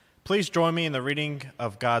Please join me in the reading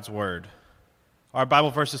of God's Word. Our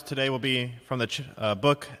Bible verses today will be from the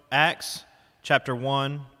book Acts, chapter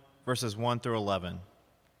 1, verses 1 through 11.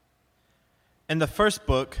 In the first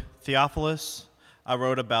book, Theophilus, I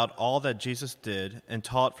wrote about all that Jesus did and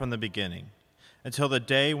taught from the beginning, until the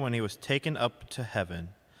day when he was taken up to heaven,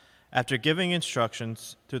 after giving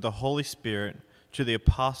instructions through the Holy Spirit to the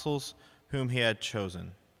apostles whom he had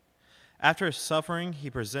chosen. After his suffering,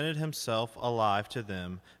 he presented himself alive to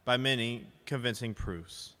them by many convincing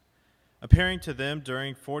proofs, appearing to them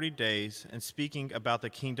during 40 days and speaking about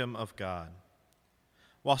the kingdom of God.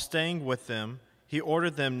 While staying with them, he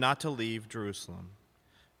ordered them not to leave Jerusalem,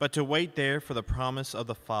 but to wait there for the promise of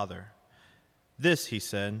the Father. This, he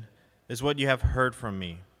said, is what you have heard from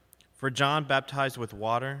me. For John baptized with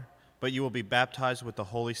water, but you will be baptized with the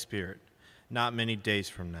Holy Spirit not many days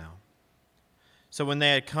from now. So when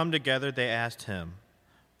they had come together, they asked him,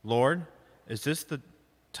 Lord, is this the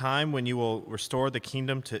time when you will restore the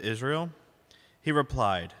kingdom to Israel? He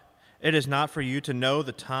replied, It is not for you to know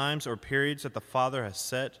the times or periods that the Father has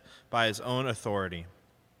set by his own authority.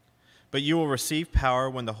 But you will receive power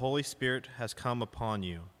when the Holy Spirit has come upon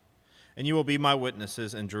you. And you will be my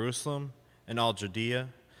witnesses in Jerusalem and all Judea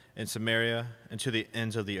and Samaria and to the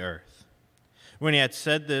ends of the earth. When he had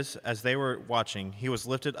said this, as they were watching, he was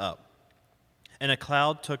lifted up, and a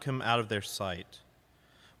cloud took him out of their sight.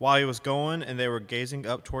 While he was going and they were gazing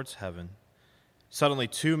up towards heaven, suddenly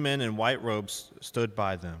 2 men in white robes stood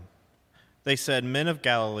by them. They said, Men of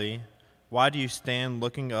Galilee, why do you stand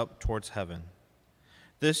looking up towards heaven?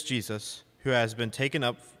 This Jesus, who has been taken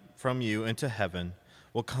up from you into heaven,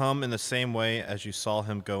 will come in the same way as you saw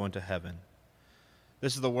him go into heaven.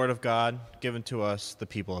 This is the word of God given to us, the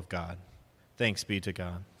people of God. Thanks be to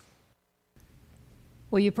God.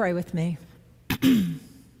 Will you pray with me?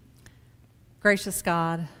 Gracious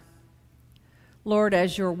God, Lord,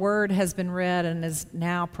 as your word has been read and is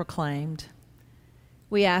now proclaimed,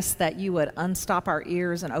 we ask that you would unstop our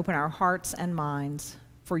ears and open our hearts and minds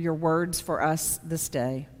for your words for us this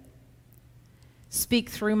day. Speak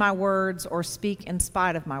through my words or speak in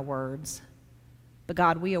spite of my words. But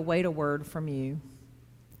God, we await a word from you.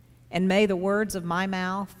 And may the words of my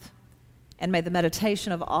mouth and may the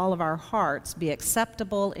meditation of all of our hearts be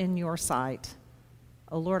acceptable in your sight,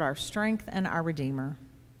 O Lord, our strength and our Redeemer.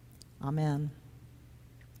 Amen.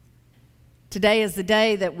 Today is the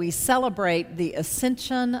day that we celebrate the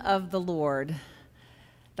ascension of the Lord,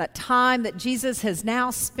 that time that Jesus has now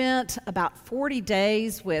spent about 40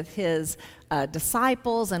 days with his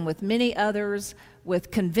disciples and with many others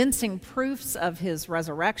with convincing proofs of his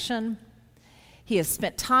resurrection. He has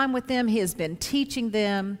spent time with them, he has been teaching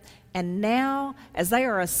them, and now, as they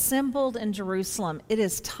are assembled in Jerusalem, it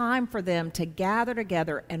is time for them to gather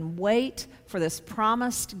together and wait for this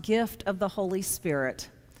promised gift of the Holy Spirit.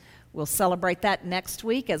 We'll celebrate that next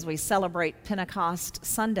week as we celebrate Pentecost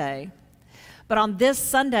Sunday. But on this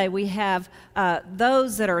Sunday, we have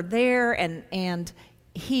those that are there, and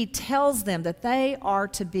he tells them that they are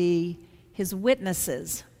to be his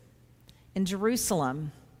witnesses in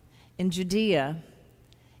Jerusalem, in Judea,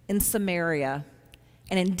 in Samaria,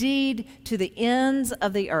 and indeed to the ends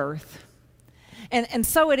of the earth. And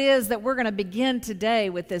so it is that we're going to begin today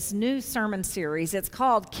with this new sermon series. It's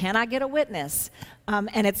called Can I Get a Witness?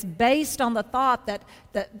 And it's based on the thought that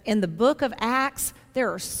in the book of Acts,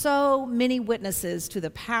 there are so many witnesses to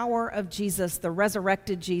the power of Jesus, the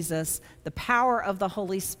resurrected Jesus, the power of the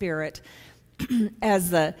Holy Spirit, as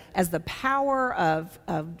the power of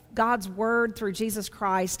God's word through Jesus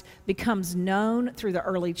Christ becomes known through the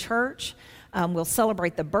early church. We'll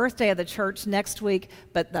celebrate the birthday of the church next week,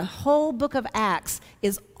 but the whole book of Acts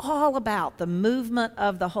is all about the movement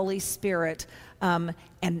of the Holy Spirit, and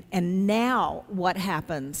now what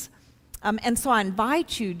happens. And so I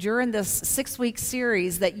invite you during this 6-week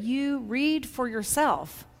series that you read for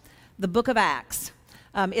yourself the book of Acts.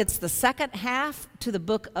 It's the second half to the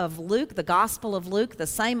book of Luke, the Gospel of Luke. The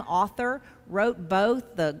same author wrote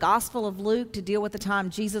both the Gospel of Luke to deal with the time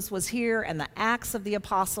Jesus was here and the Acts of the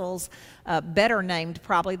Apostles, better named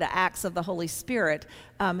probably the Acts of the Holy Spirit,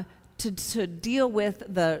 to deal with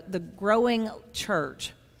the growing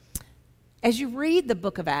church. As you read the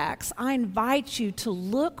book of Acts, I invite you to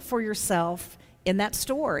look for yourself in that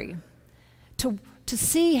story, to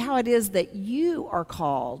see how it is that you are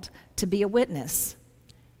called to be a witness.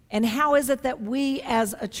 And how is it that we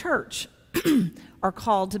as a church are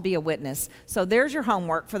called to be a witness? So there's your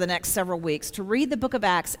homework for the next several weeks, to read the book of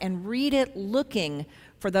Acts and read it looking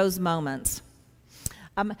for those moments.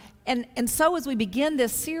 And so as we begin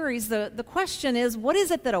this series, the question is, what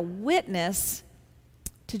is it that a witness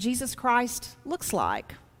to Jesus Christ looks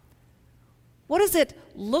like? What does it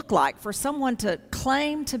look like for someone to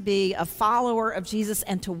claim to be a follower of Jesus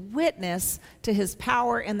and to witness to his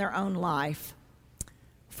power in their own life?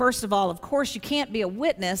 First of all, of course, you can't be a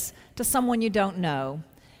witness to someone you don't know.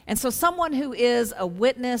 And so someone who is a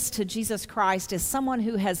witness to Jesus Christ is someone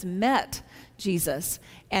who has met Jesus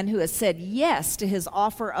and who has said yes to his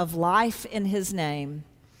offer of life in his name.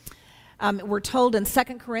 We're told in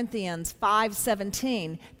 2 Corinthians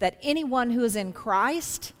 5:17 that anyone who is in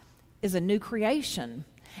Christ is a new creation.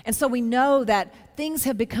 And so we know that things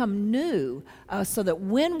have become new, so that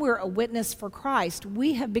when we're a witness for Christ,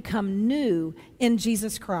 we have become new in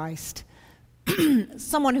Jesus Christ.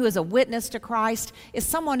 Someone who is a witness to Christ is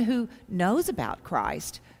someone who knows about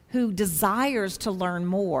Christ, who desires to learn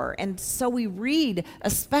more. And so we read,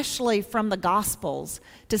 especially from the Gospels,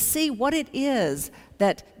 to see what it is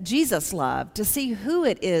that Jesus loved, to see who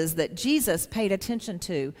it is that Jesus paid attention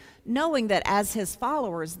to, knowing that as his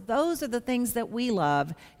followers, those are the things that we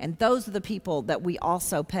love, and those are the people that we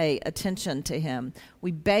also pay attention to him.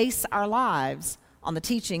 We base our lives on the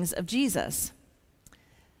teachings of Jesus.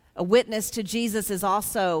 A witness to Jesus is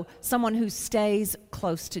also someone who stays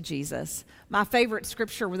close to Jesus. My favorite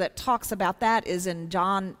scripture that talks about that is in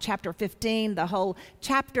John chapter 15, the whole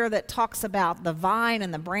chapter that talks about the vine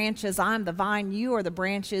and the branches. I'm the vine, you are the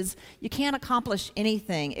branches. You can't accomplish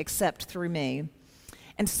anything except through me.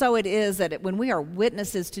 And so it is that when we are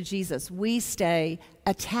witnesses to Jesus, we stay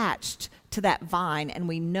attached to that vine, and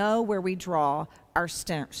we know where we draw our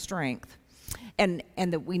strength. And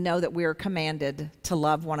that we know that we are commanded to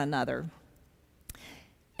love one another.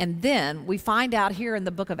 And then we find out here in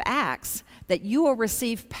the book of Acts that you will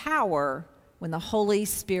receive power when the Holy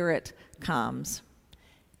Spirit comes.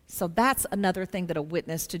 So that's another thing that a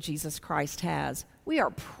witness to Jesus Christ has. We are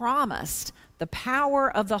promised the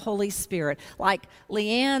power of the Holy Spirit. Like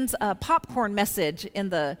Leanne's popcorn message in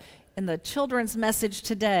the children's message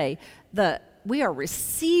today, we are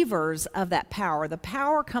receivers of that power. The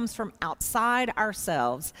power comes from outside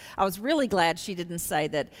ourselves. I was really glad she didn't say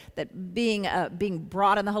that being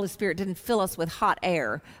brought in the Holy Spirit didn't fill us with hot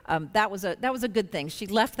air. That was a good thing. She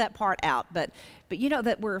left that part out. But you know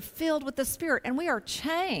that we're filled with the Spirit, and we are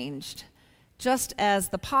changed just as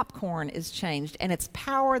the popcorn is changed, and it's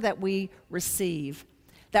power that we receive.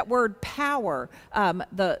 That word power,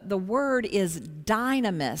 the word is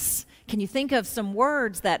dynamis. Can you think of some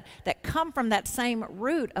words that come from that same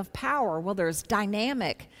root of power? Well, there's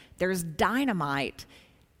dynamic, there's dynamite.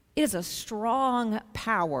 It is a strong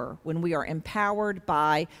power when we are empowered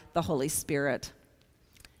by the Holy Spirit.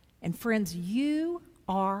 And friends, you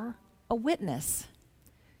are a witness.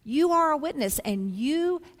 You are a witness, and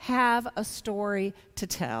you have a story to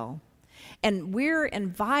tell. And we're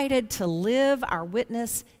invited to live our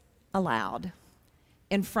witness aloud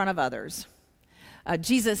in front of others.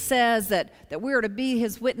 Jesus says that we are to be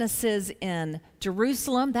his witnesses in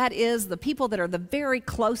Jerusalem. That is, the people that are the very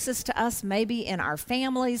closest to us, maybe in our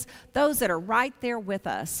families, those that are right there with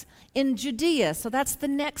us. In Judea, so that's the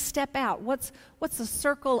next step out. What's the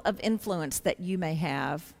circle of influence that you may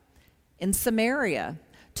have? In Samaria,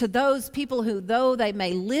 to those people who, though they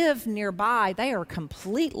may live nearby, they are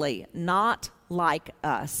completely not like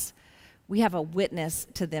us. We have a witness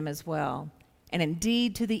to them as well, and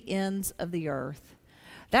indeed to the ends of the earth.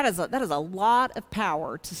 That is a lot of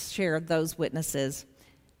power to share those witnesses,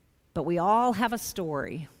 but we all have a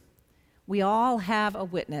story. We all have a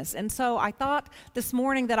witness. And so I thought this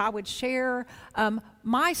morning that I would share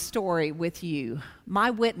my story with you, my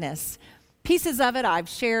witness. Pieces of it I've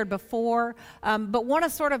shared before, but want to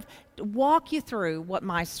sort of walk you through what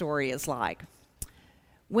my story is like.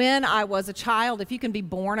 When I was a child, if you can be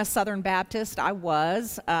born a Southern Baptist, I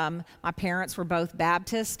was. My parents were both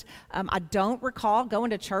Baptist. I don't recall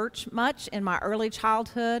going to church much in my early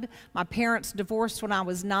childhood. My parents divorced when I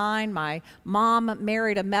was 9. My mom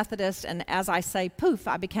married a Methodist, and as I say, poof,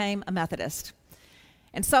 I became a Methodist.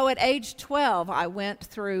 And so at age 12, I went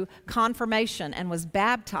through confirmation and was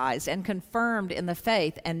baptized and confirmed in the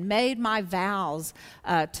faith and made my vows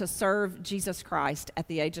to serve Jesus Christ at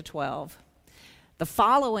the age of 12. The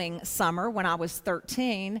following summer, when I was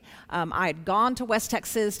 13, I had gone to West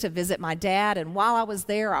Texas to visit my dad, and while I was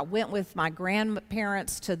there, I went with my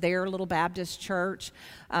grandparents to their little Baptist church.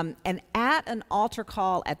 And at an altar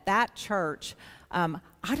call at that church,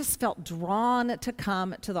 I just felt drawn to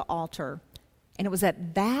come to the altar. And it was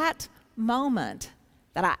at that moment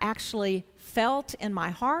that I actually felt in my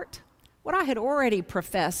heart what I had already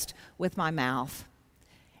professed with my mouth.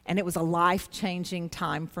 And it was a life-changing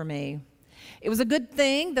time for me. It was a good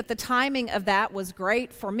thing that the timing of that was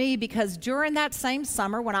great for me, because during that same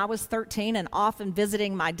summer when I was 13 and often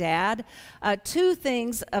visiting my dad, two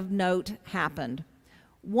things of note happened.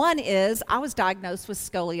 One is I was diagnosed with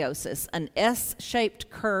scoliosis, an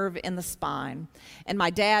S-shaped curve in the spine. And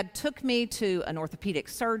my dad took me to an orthopedic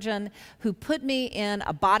surgeon who put me in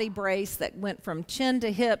a body brace that went from chin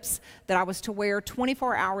to hips that I was to wear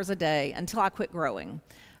 24 hours a day until I quit growing.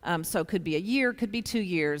 So it could be a year, could be 2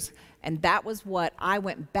 years. And that was what I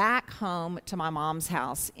went back home to my mom's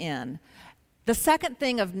house in. The second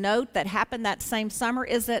thing of note that happened that same summer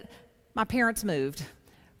is that my parents moved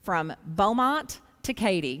from Beaumont to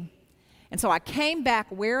Katy. And so I came back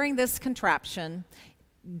wearing this contraption,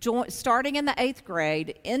 starting in the 8th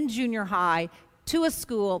grade in junior high, to a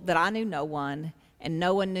school that I knew no one and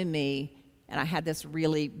no one knew me, and I had this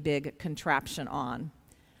really big contraption on.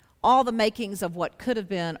 All the makings of what could have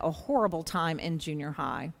been a horrible time in junior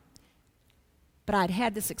high. But I'd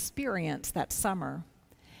had this experience that summer,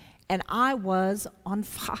 and I was on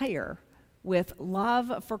fire with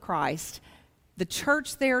love for Christ. The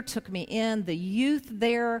church there took me in. The youth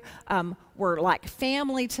there were like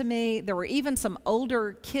family to me. There were even some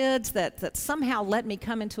older kids that somehow let me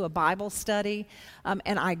come into a Bible study.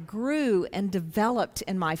 And I grew and developed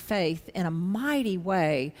in my faith in a mighty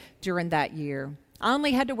way during that year. I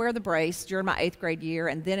only had to wear the brace during my 8th grade year,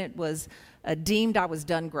 and then it was deemed I was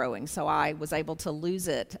done growing, so I was able to lose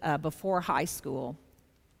it before high school.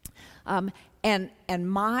 And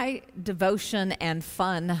my devotion and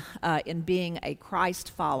fun in being a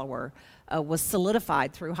Christ follower was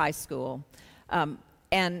solidified through high school.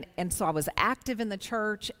 And so I was active in the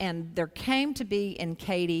church, and there came to be in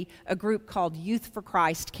Katy a group called Youth for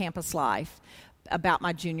Christ Campus Life about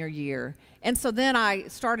my junior year. And so then I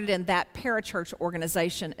started in that parachurch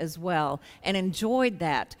organization as well and enjoyed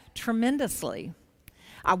that tremendously.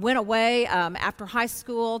 I went away after high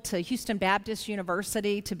school to Houston Baptist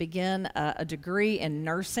University to begin a degree in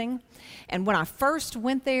nursing. And when I first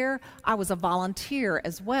went there, I was a volunteer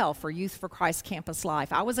as well for Youth for Christ Campus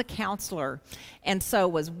Life. I was a counselor, and so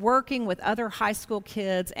was working with other high school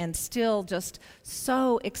kids and still just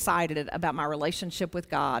so excited about my relationship with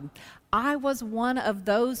God. I was one of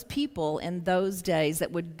those people in those days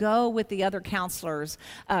that would go with the other counselors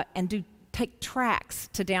and take tracks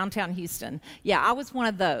to downtown Houston. Yeah, I was one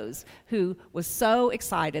of those who was so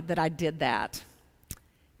excited that I did that.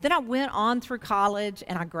 Then I went on through college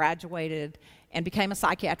and I graduated and became a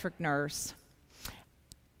psychiatric nurse.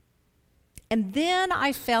 And then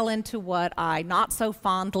I fell into what I not so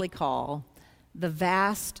fondly call the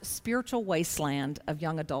vast spiritual wasteland of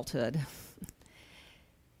young adulthood.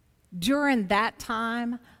 During that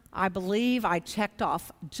time, I believe I checked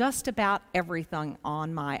off just about everything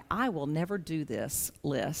on my I will never do this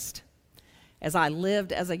list as I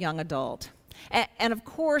lived as a young adult. And of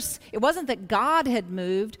course, it wasn't that God had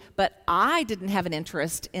moved, but I didn't have an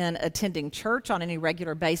interest in attending church on any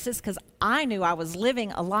regular basis because I knew I was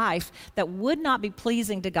living a life that would not be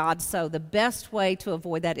pleasing to God, so the best way to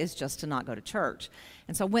avoid that is just to not go to church.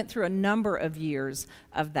 And so I went through a number of years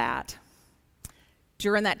of that.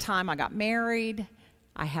 During that time, I got married.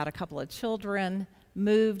 I had a couple of children,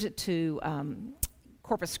 moved to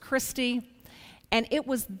Corpus Christi, and it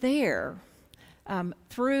was there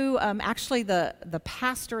through actually the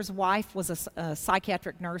pastor's wife was a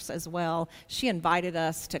psychiatric nurse as well. She invited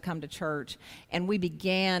us to come to church, and we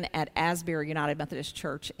began at Asbury United Methodist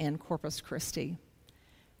Church in Corpus Christi.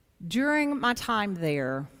 During my time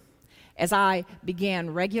there, as I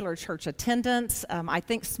began regular church attendance, I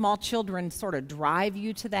think small children sort of drive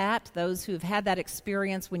you to that. Those who've had that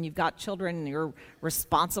experience when you've got children and you're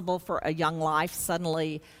responsible for a young life,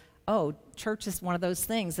 suddenly, oh, church is one of those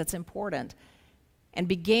things that's important. And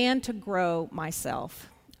began to grow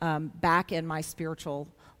myself back in my spiritual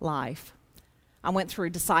life. I went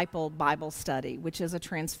through Disciple Bible Study, which is a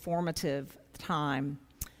transformative time,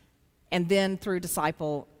 and then through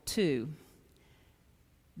Disciple 2.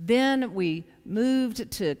 Then we moved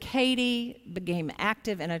to Katy, became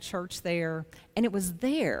active in a church there, and it was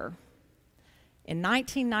there in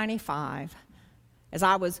 1995, as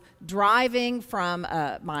I was driving from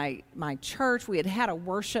my church. We had had a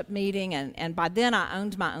worship meeting, and by then I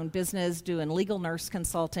owned my own business doing legal nurse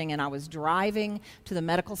consulting, and I was driving to the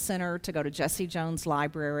medical center to go to Jesse Jones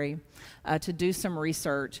Library to do some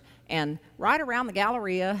research. And right around the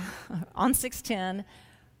Galleria on 610,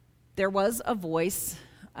 there was a voice.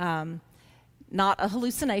 Not a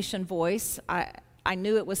hallucination voice. I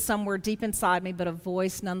knew it was somewhere deep inside me, but a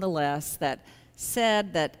voice nonetheless that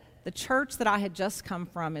said that the church that I had just come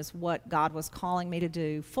from is what God was calling me to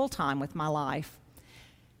do full-time with my life.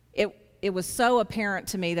 It it was so apparent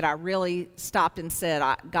to me that I really stopped and said,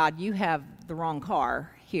 God, you have the wrong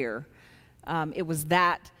car here. It was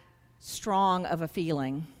that strong of a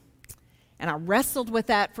feeling. And I wrestled with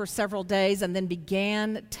that for several days and then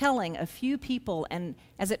began telling a few people. And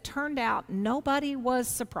as it turned out, nobody was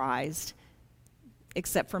surprised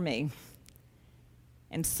except for me.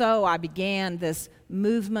 And so I began this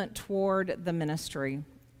movement toward the ministry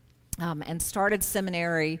and started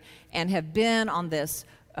seminary and have been on this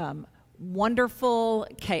wonderful,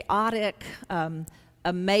 chaotic,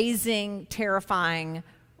 amazing, terrifying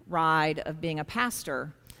ride of being a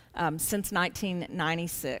pastor since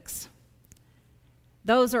 1996.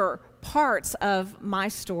 Those are parts of my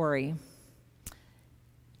story.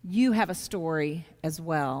 You have a story as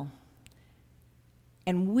well.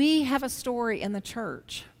 And we have a story in the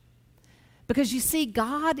church. Because you see,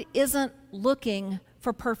 God isn't looking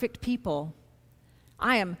for perfect people.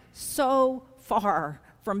 I am so far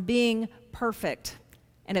from being perfect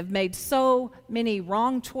and have made so many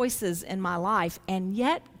wrong choices in my life, and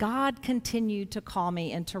yet God continued to call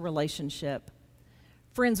me into relationship.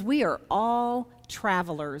 Friends, we are all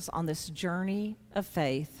travelers on this journey of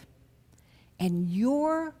faith, and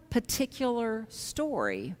your particular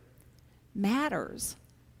story matters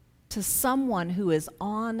to someone who is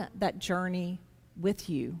on that journey with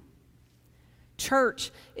you.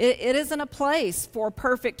 Church, it isn't a place for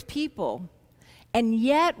perfect people, and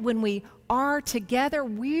yet when we are together,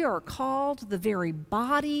 we are called the very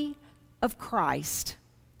body of Christ,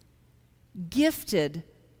 gifted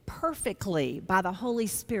perfectly by the Holy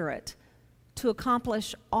Spirit to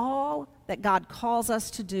accomplish all that God calls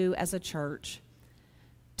us to do as a church,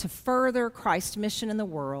 to further Christ's mission in the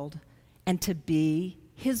world and to be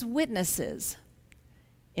his witnesses.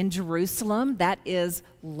 In Jerusalem, that is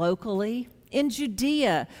locally. In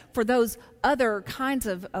Judea, for those other kinds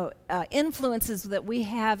of influences that we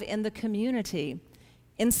have in the community.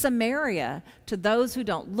 In Samaria, to those who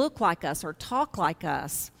don't look like us or talk like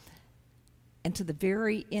us. And to the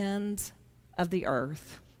very ends of the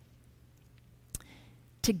earth.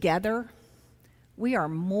 Together, we are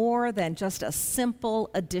more than just a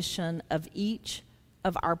simple addition of each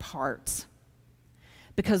of our parts.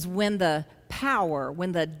 Because when the power,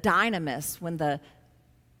 when the dynamis, when the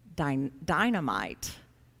dynamite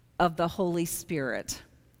of the Holy Spirit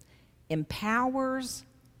empowers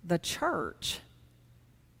the church,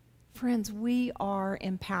 friends, we are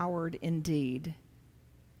empowered indeed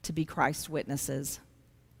to be Christ's witnesses.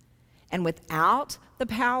 And without the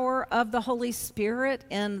power of the Holy Spirit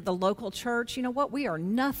in the local church, you know what? We are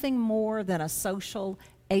nothing more than a social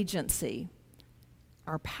agency.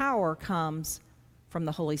 Our power comes from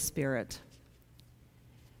the Holy Spirit.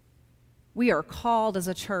 We are called as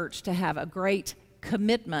a church to have a great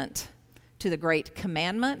commitment to the Great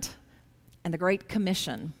Commandment and the Great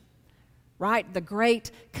Commission. Right? The Great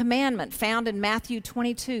Commandment found in Matthew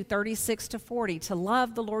 22, 36 to 40, to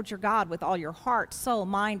love the Lord your God with all your heart, soul,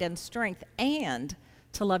 mind, and strength, and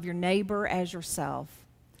to love your neighbor as yourself.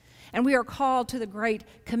 And we are called to the Great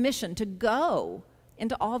Commission to go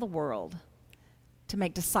into all the world, to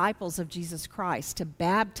make disciples of Jesus Christ, to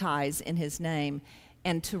baptize in his name,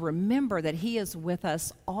 and to remember that he is with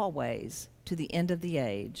us always to the end of the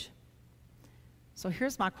age. So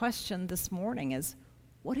here's my question this morning is,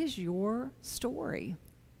 what is your story?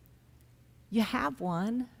 You have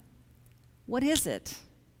one. What is it?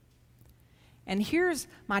 And here's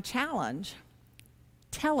my challenge.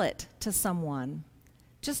 Tell it to someone.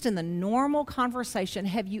 Just in the normal conversation,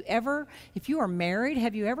 have you ever, if you are married,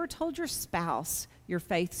 have you ever told your spouse your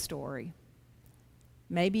faith story?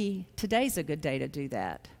 Maybe today's a good day to do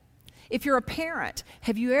that. If you're a parent,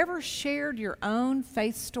 have you ever shared your own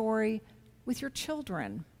faith story with your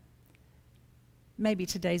children? Maybe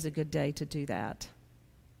today's a good day to do that.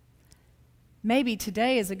 Maybe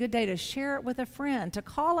today is a good day to share it with a friend, to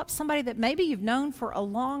call up somebody that maybe you've known for a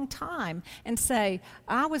long time and say,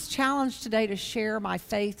 I was challenged today to share my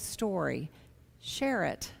faith story. Share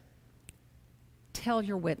it. Tell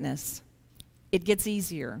your witness. It gets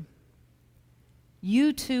easier.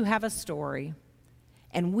 You too have a story,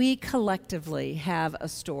 and we collectively have a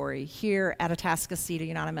story here at Atascocita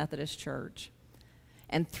United Methodist Church.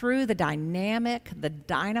 And through the dynamite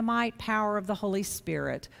power of the Holy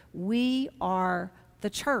Spirit, we are the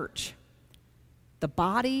church, the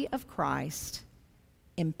body of Christ,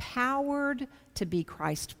 empowered to be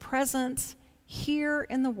Christ's presence here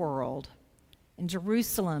in the world, in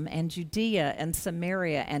Jerusalem and Judea and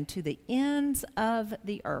Samaria and to the ends of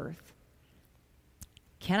the earth.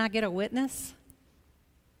 Can I get a witness?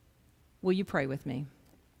 Will you pray with me?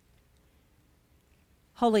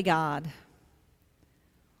 Holy God,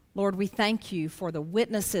 Lord, we thank you for the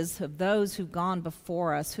witnesses of those who've gone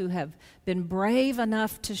before us, who have been brave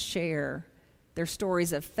enough to share their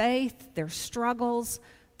stories of faith, their struggles,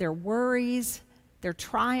 their worries, their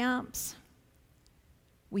triumphs.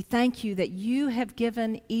 We thank you that you have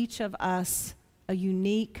given each of us a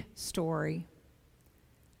unique story.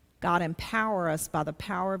 God, empower us by the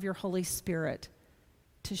power of your Holy Spirit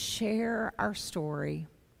to share our story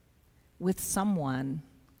with someone,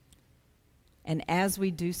 and as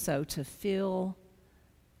we do so, to feel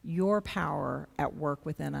your power at work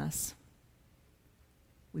within us.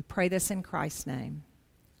 We pray this in Christ's name.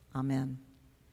 Amen.